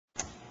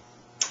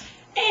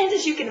And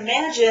as you can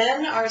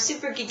imagine, our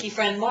super geeky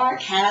friend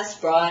Mark has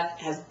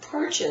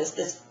purchased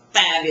this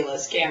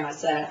fabulous camera.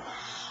 So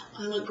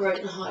I look great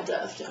in high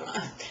def, don't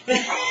I?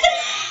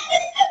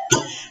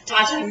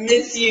 Tash, I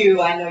miss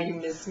you. I know you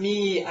miss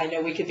me. I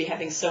know we could be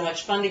having so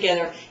much fun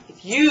together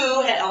if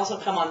you had also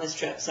come on this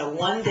trip. So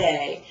one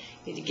day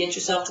you need to get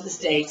yourself to the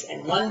States,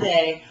 and one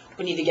day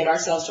we need to get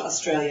ourselves to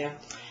Australia.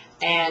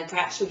 And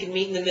perhaps we can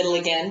meet in the middle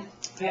again.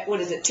 What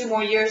is it, 2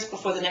 more years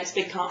before the next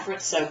big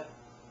conference? So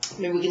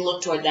maybe we can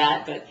look toward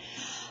that. But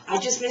I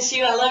just miss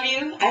you. I love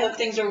you. I hope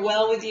things are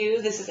well with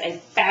you. This is a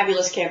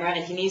fabulous camera,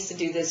 and he needs to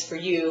do this for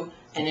you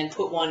and then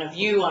put one of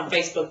you on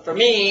Facebook for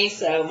me.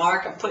 So,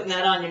 Mark, I'm putting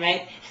that on you,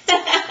 mate.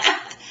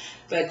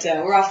 But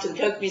we're off to the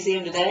Coke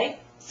Museum today.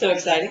 So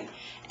exciting.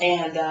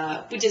 And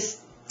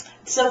it's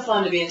so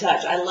fun to be in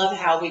touch. I love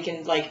how we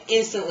can, like,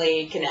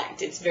 instantly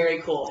connect. It's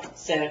very cool.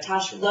 So,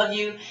 Tash, love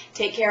you.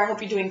 Take care. I hope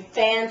you're doing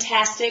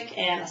fantastic,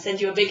 and I'll send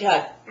you a big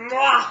hug.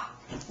 Mwah!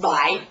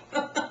 Bye.